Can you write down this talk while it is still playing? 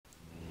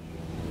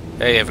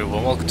Hey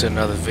everyone, welcome to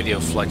another video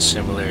of Flight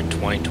Simulator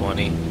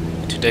 2020.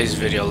 In today's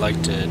video I'd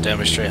like to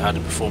demonstrate how to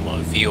perform a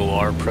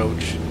VOR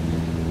approach.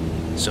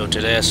 So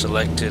today I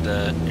selected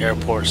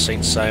Airport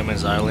St.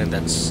 Simons Island,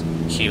 that's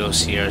Kilo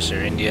Sierra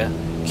Sierra India,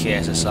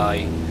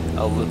 KSSI.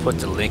 I'll put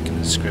the link in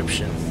the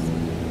description.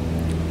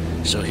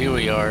 So here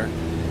we are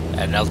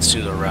at an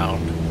altitude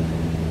around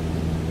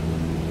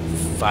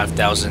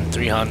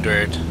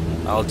 5,300.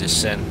 I'll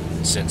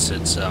descend since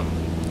it's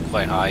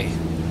quite high,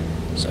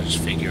 so I just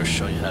figure I'll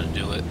show you how to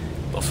do it.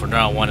 But for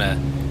now I want to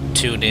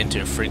tune into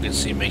the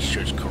frequency, make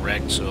sure it's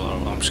correct, so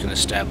I'm just going to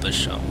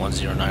establish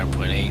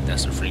 109.8,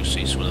 that's the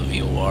frequency for the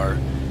VOR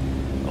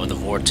or the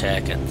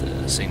VORTAC at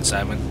the St.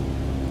 Simon.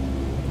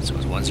 So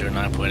it's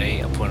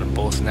 109.8, I'll put in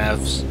both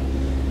navs,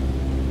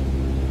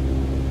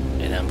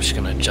 and I'm just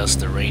going to adjust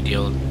the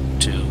radio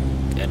to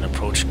an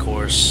approach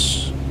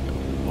course,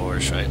 or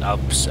should I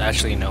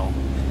actually no,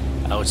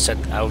 I would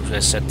set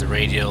the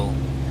radio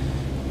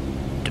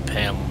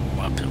depending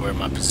on where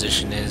my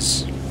position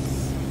is.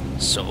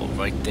 So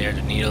right there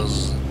the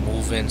needle's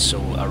moving, so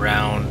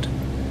around,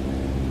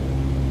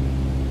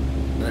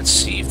 let's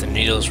see, if the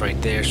needle's right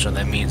there, so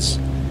that means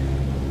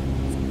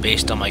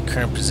based on my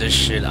current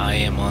position I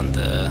am on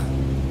the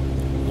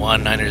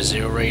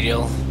 190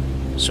 radial,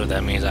 so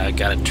that means I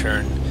gotta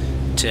turn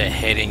to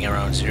heading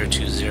around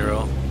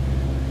 020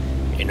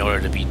 in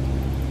order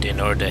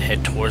to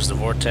head towards the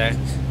VORTAC.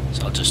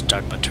 So I'll just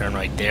start my turn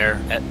right there.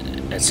 At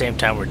the same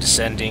time we're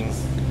descending,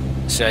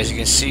 so as you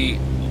can see,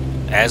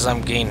 as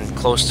I'm getting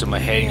close to my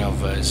heading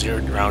of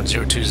around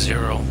 020,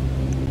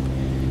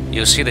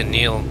 you'll see the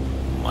needle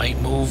might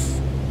move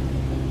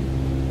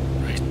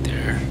right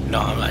there.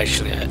 No, I'm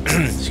actually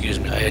excuse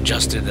me, I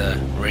adjusted the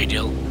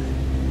radial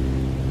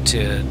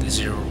to the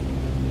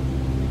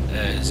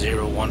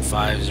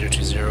 015,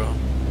 020.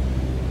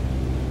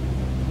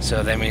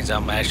 So that means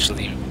I'm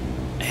actually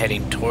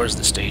heading towards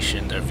the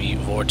station, the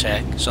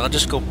VORTAC. So I'll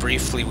just go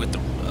briefly with the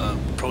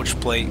approach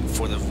plate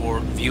for the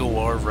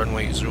VOR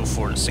runway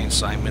 04 to St.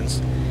 Simons.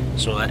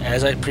 So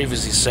as I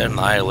previously said in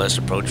the ILS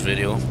approach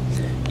video,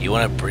 you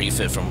want to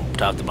brief it from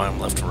top to bottom,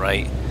 left to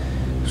right.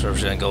 So we're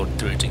just going to go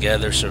through it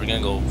together. So we're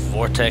going to go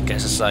VORTAC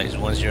SSI is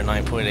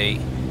 109.8.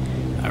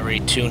 I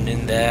already tuned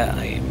in that.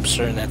 I am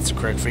certain that's the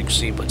correct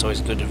frequency, but it's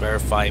always good to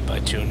verify by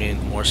tuning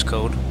in Morse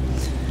code.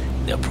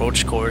 The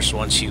approach course,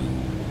 once you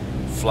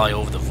fly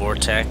over the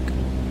VORTAC,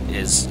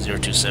 is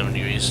 027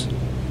 degrees.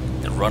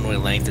 The runway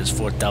length is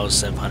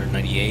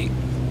 4,798.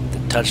 The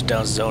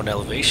touchdown zone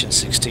elevation is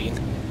 16,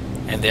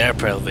 and the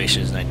airport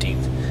elevation is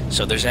 19.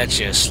 So there's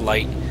actually a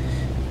slight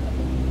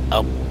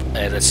up.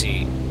 Let's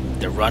see,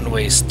 the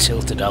runway is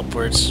tilted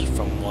upwards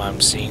from what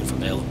I'm seeing from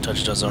the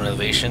touchdown zone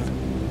elevation.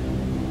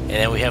 And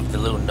then we have the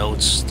little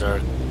notes that are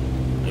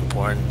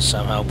important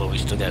somehow, but we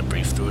still got to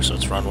brief through. So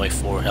it's runway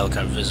 4,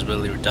 helicopter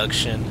visibility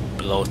reduction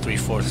below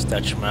 3/4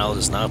 statute miles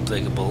is not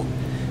applicable.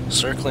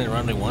 Circling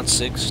runway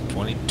 16,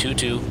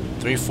 22,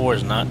 34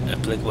 is not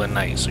applicable at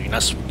night, so you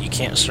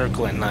can't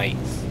circle at night.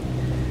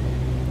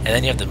 And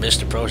then you have the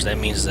missed approach. That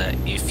means that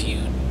if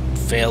you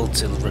fail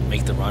to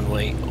make the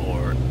runway,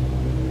 or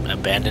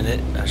abandon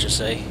it, I should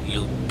say,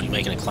 you'll be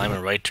making a climb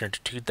and right turn to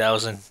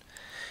 2000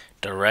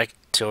 direct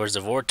towards the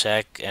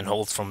VORTAC and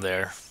hold from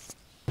there.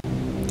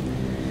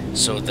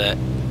 So that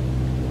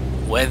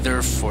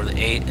weather for the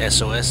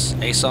ASOS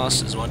is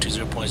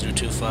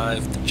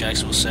 120.025. The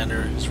Jacksonville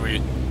Center is where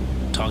you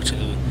talk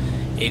to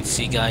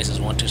ATC guys, is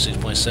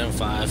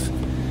 126.75.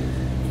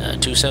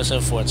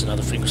 2774, that's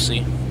another frequency.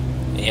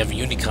 And you have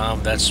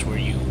Unicom, that's where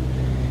you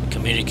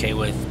communicate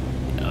with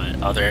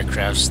other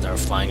aircrafts that are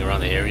flying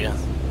around the area.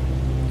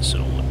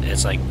 So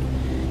it's like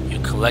you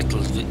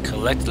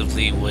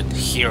collectively would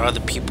hear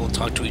other people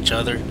talk to each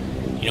other,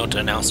 you know, to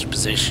announce their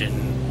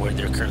position, where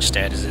their current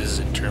status is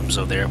in terms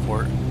of the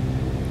airport.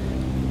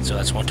 So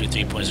that's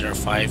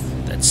 123.05,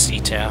 that's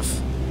CTAF.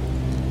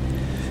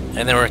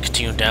 And then we're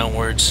continuing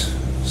downwards.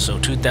 So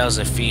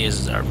 2,000 feet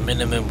is our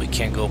minimum. We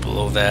can't go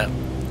below that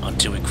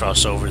until we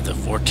cross over the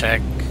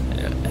VORTAC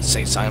at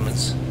St.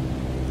 Simons.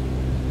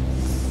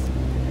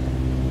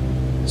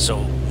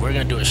 So we're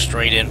going to do a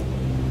straight in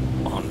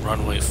on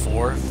runway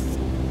 4.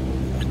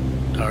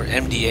 Our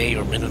MDA,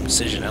 or minimum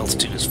decision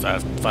altitude, is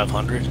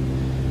 500.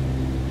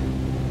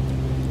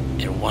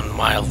 And 1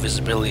 mile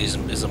visibility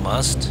is a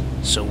must.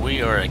 So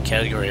we are a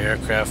category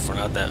aircraft. We're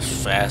not that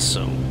fast,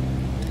 so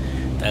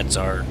that's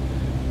our.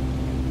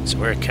 So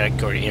we're a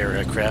category air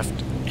aircraft,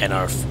 and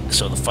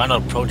so the final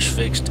approach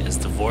fixed is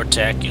the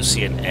VORTAC. You'll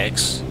see an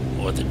X,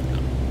 or the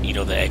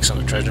X on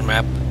the treasure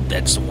map.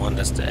 That's the one.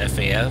 That's the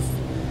FAF.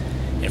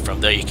 And from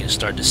there you can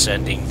start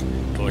descending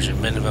towards your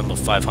minimum of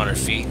 500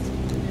 feet.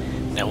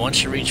 Now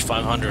once you reach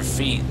 500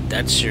 feet,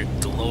 that's the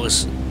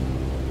lowest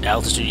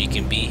altitude you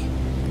can be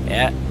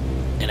at,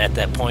 and at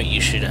that point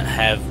you should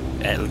have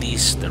at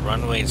least the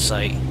runway in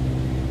sight,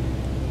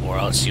 or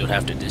else you'll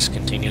have to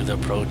discontinue the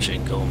approach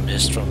and go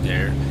missed from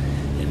there.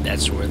 And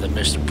that's where the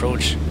missed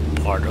approach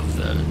part of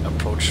the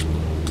approach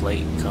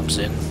plate comes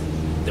in.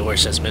 Where it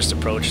says missed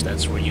approach,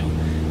 that's where you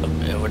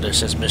where it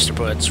says missed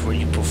approach, that's where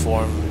you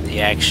perform the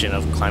action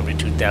of climbing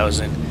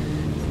 2000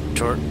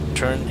 turn,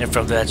 and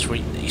from that's where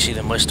you see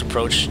the missed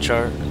approach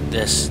chart.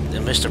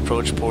 The missed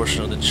approach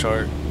portion of the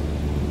chart,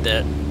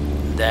 that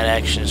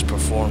action is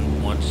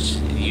performed once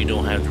you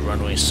don't have the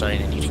runway in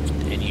sight and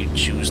you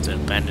choose to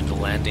abandon the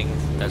landing.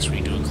 That's where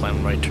you do a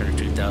climb right turn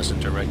 2000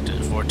 direct to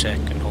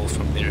Vortec and hold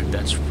from there.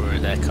 That's where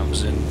that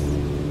comes in.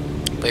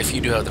 But if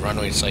you do have the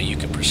runway in sight, you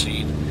can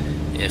proceed.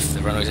 If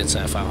the runway's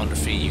inside 500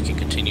 feet, you can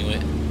continue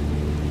it.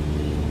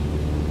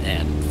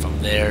 And from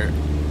there,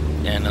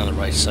 and on the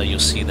right side, you'll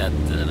see that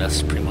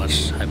that's pretty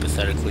much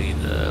hypothetically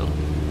the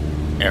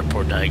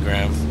airport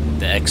diagram.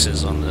 The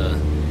X's on the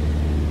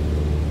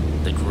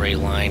gray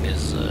line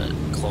is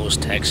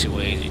closed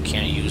taxiways. You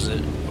can't use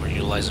it or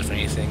utilize it for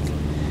anything.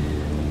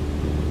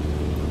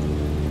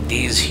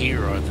 These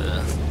here are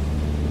the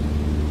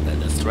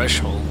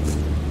threshold.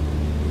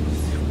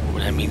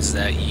 That means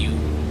that you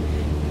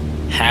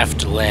have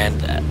to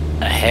land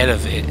ahead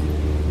of it,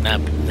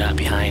 not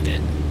behind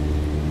it.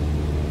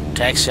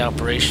 Taxi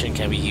operation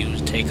can be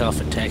used. Takeoff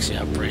and taxi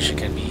operation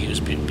can be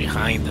used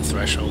behind the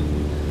threshold.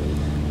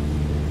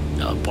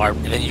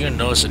 And then you're gonna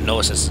notice it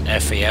says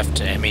FAF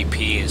to MAP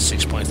is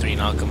 6.3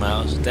 nautical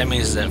miles. That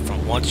means that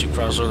from once you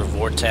cross over the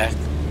Vortec,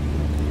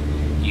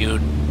 you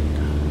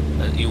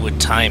would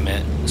time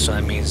it. So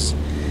that means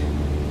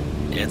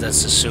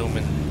that's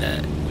assuming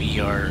that we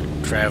are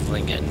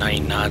traveling at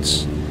 9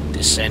 knots,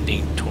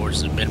 descending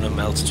towards the minimum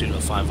altitude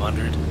of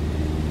 500.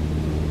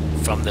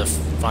 From the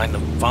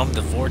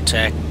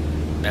Vortec,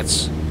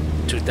 that's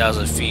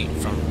 2,000 feet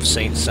from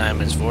St.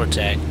 Simon's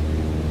Vortec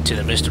to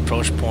the missed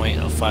approach point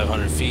of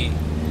 500 feet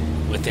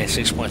within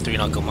 6.3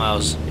 nautical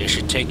miles. It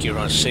should take you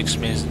around 6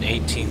 minutes and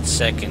 18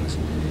 seconds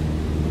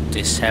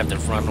to have the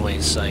runway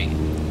in sight.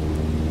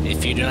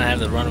 If you do not have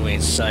the runway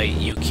in sight,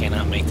 you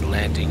cannot make the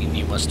landing and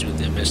you must do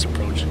the missed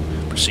approach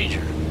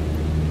procedure.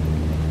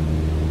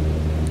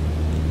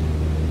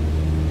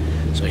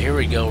 So here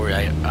we go, where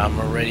I'm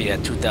already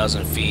at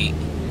 2,000 feet.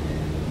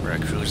 We're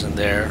cruising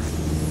there.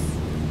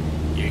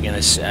 You're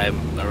gonna see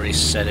I've already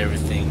set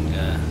everything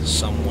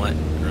somewhat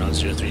around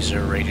 030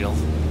 radial.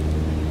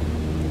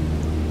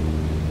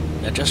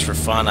 Now just for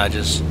fun, I'm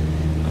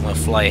gonna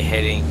fly a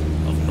heading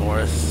of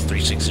north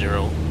 360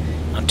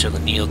 until the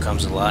needle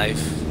comes alive.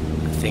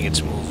 I think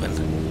it's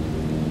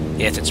moving.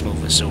 Yes, it's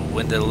moving. So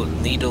when the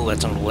needle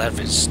that's on the left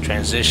is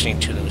transitioning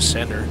to the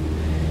center,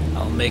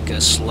 I'll make a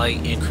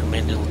slight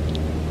incremental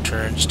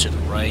turns to the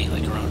right,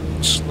 like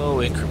around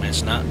slow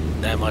increments, not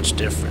that much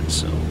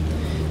difference.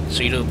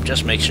 So you don't,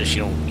 just make sure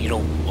you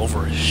don't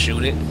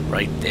overshoot it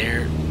right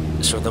there.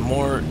 So the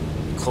more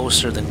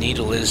closer the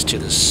needle is to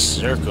the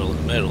circle in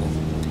the middle,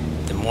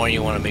 the more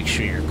you want to make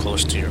sure you're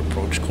close to your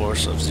approach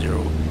course of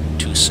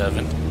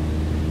 027.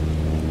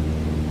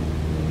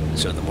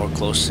 So the more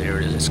closer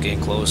it is, it's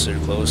getting closer.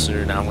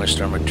 Now I'm going to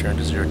start my turn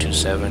to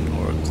 027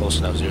 or close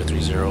enough 030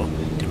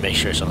 to make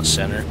sure it's on the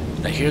center.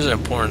 Now here's an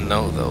important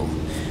note though.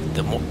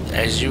 The more,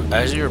 as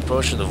you're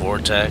approaching the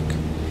Vortec,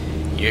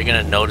 you're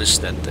gonna notice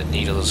that the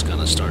needle is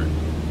gonna start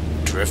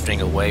drifting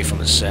away from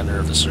the center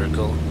of the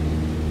circle.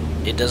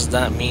 It does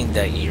not mean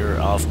that you're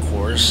off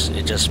course.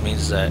 It just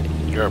means that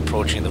you're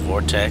approaching the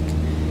Vortec,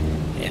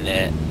 and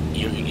that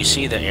you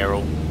see the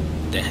arrow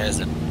that has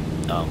the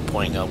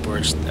pointing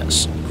upwards.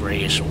 That's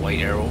grayish white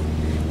arrow.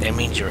 That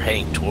means you're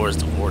heading towards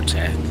the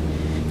Vortec.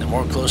 The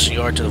more closer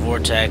you are to the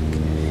Vortec,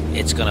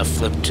 it's gonna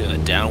flip to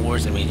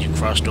downwards. That means you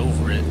crossed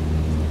over it.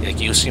 Like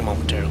you'll see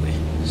momentarily.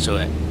 So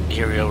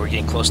here we go, we're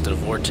getting close to the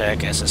Vortec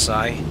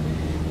SSI.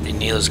 The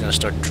needle is going to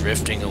start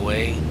drifting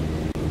away.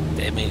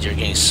 That means you're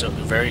getting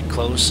very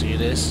close. See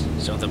this?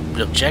 So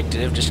the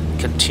objective, just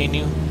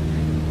continue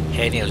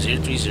heading of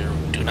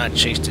 030. Do not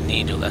chase the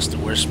needle. That's the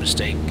worst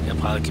mistake a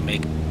pilot can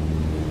make.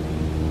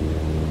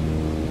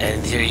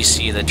 And here you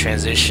see the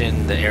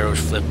transition. The arrows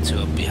flip to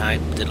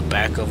the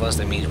back of us.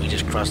 That means we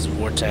just crossed the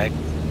Vortec.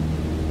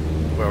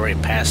 We're already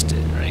past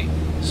it, right?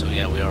 So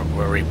yeah, we're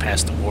already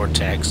past the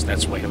Vortex.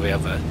 That's why we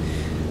have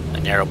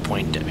an arrow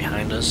point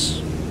behind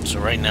us. So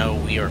right now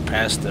we are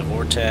past the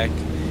Vortex.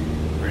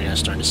 We're gonna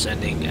start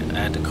descending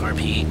at the carb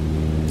heat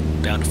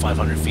down to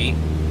 500 feet.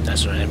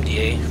 That's our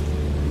MDA.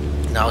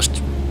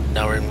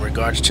 Now in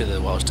regards to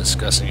what I was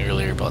discussing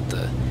earlier about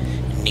the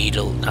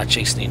needle, not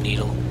chasing the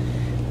needle.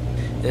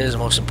 This is the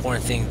most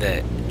important thing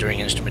that during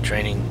instrument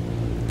training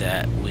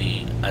that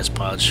we as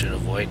pilots should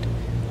avoid,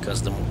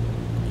 because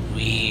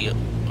we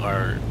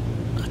are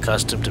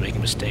accustomed to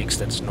making mistakes.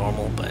 That's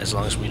normal, but as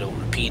long as we don't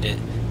repeat it,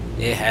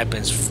 it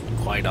happens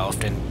quite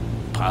often.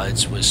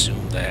 Pilots will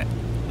assume that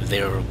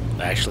they're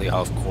actually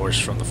off course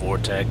from the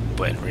Vortec,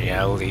 but in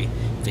reality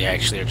they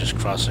actually are just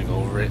crossing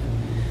over it.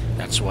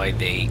 That's why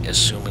they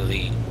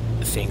assumedly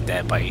think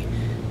that by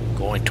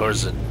going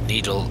towards the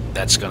needle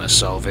that's gonna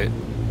solve it,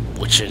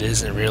 which it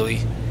isn't really.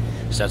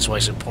 So that's why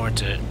it's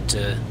important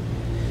to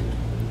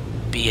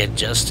be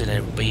adjusted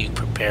and be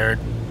prepared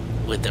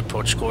with the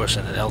approach course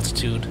and the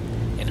altitude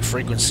and the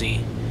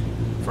frequency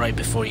right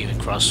before you even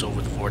cross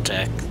over the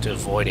Vortec, to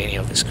avoid any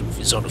of this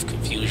zone of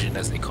confusion,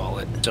 as they call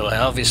it. So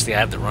obviously I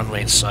have the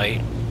runway in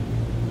sight.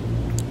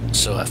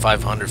 So at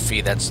 500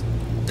 feet, that's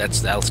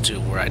that's the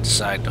altitude where I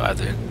decide to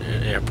either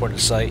airport the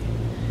site.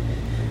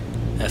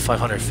 At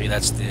 500 feet,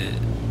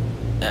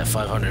 at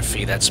 500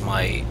 feet, that's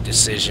my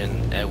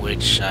decision at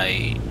which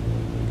I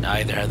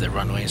either have the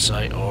runway in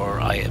sight or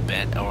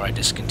I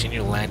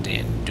discontinue landing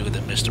and do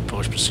the missed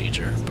approach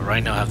procedure. But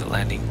right now I have the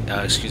I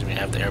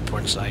have the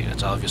airport in sight,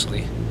 that's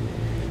obviously.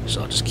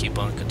 So I'll just keep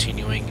on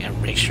continuing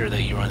and make sure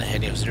that you're on the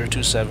heading of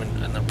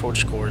 027 and the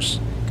approach course,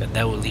 because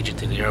that will lead you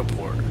to the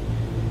airport.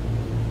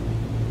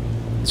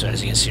 So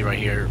as you can see right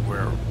here,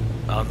 we're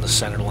on the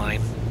center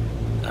line.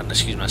 Not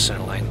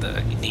center line,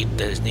 the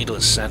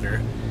needless center,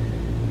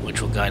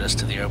 which will guide us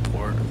to the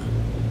airport.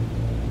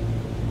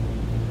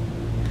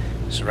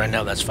 So right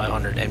now that's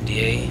 500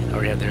 MDA. I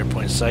already have the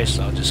airport in sight,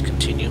 so I'll just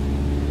continue.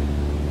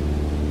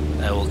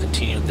 I will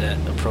continue that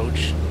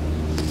approach,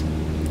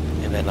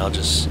 and then I'll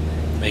just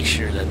make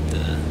sure that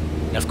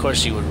and of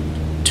course you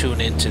would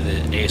tune into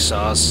the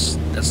ASOS,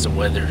 that's the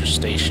weather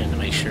station, to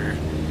make sure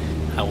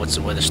what's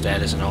the weather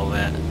status and all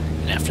that.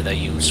 And after that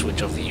you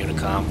switch over the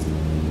Unicom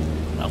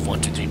of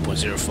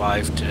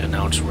 123.05 to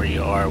announce where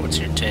you are, what's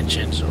your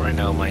intention. So right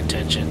now my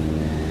intention,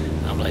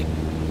 I'm like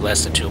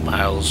less than 2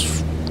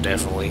 miles,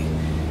 definitely.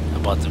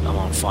 I'm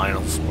on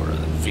final for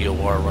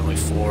VOR runway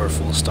 4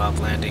 full stop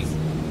landing,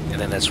 and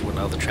then that's when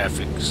all the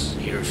traffic's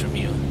here from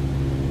you.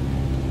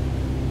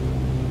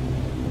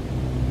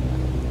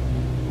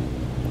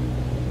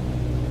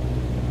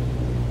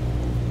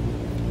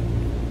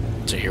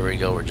 So here we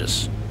go, we're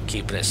just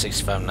keeping it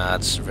 65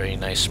 knots, very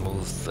nice,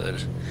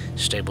 smooth,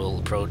 stable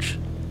approach.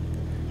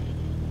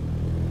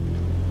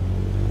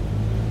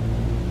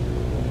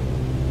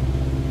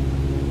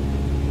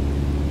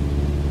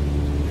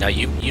 Now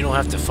you don't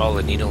have to follow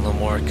the needle no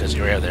more, because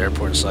you already have the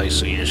airport in sight,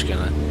 so you're just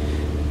gonna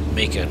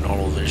make a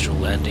normal visual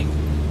landing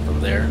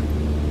from there.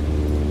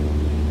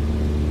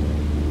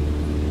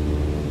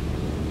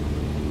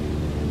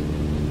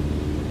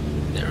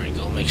 There we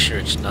go, make sure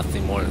it's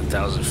nothing more than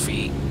 1,000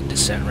 feet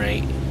descent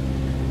rate.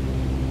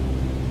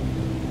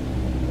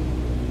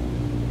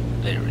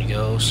 There we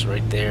go, so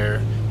right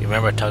there, you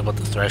remember I talked about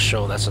the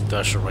threshold? That's the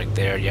threshold right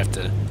there. You have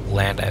to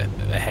land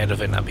ahead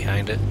of it, not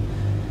behind it.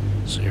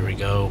 So here we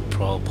go,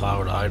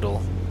 powered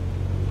idle,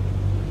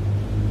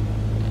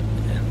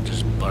 and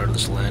just bar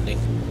this landing.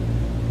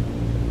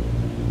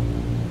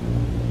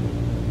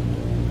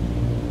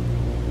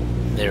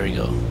 There we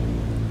go.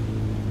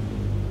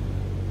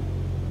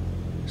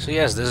 So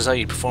yes, this is how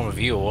you perform a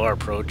VOR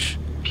approach.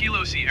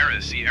 Kilo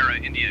Sierra, Sierra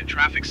India,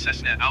 traffic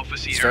Cessna Alpha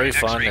Sierra, it's very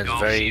fun, it's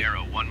very, Sierra,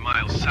 1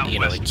 mile southwest, you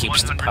know, it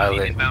keeps the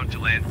pilot inbound to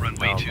land,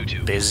 runway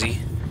 22. Busy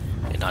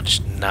and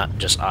not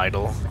just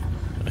idle.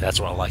 I mean, that's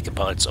what I like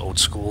about it. It's old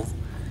school.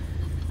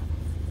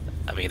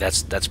 I mean,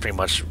 that's pretty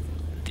much,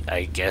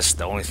 I guess,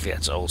 the only thing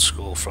that's old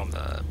school from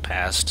the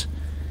past.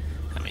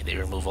 I mean, they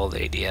remove all the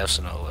ADFs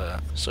and all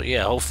that. So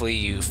yeah, hopefully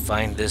you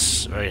find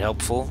this very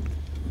helpful.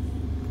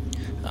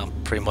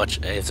 Pretty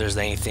much, if there's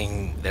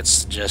anything that's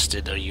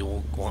suggested or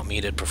you want me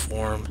to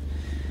perform,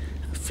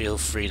 feel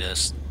free to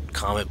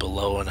comment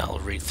below and I'll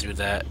read through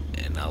that,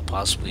 and I'll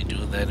possibly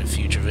do that in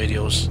future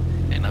videos.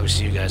 And I will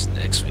see you guys in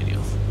the next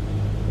video.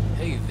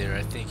 Hey there,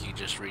 I think you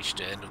just reached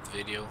the end of the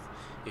video.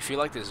 If you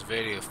like this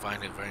video and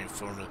find it very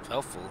informative and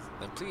helpful,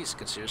 then please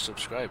consider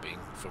subscribing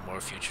for more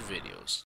future videos.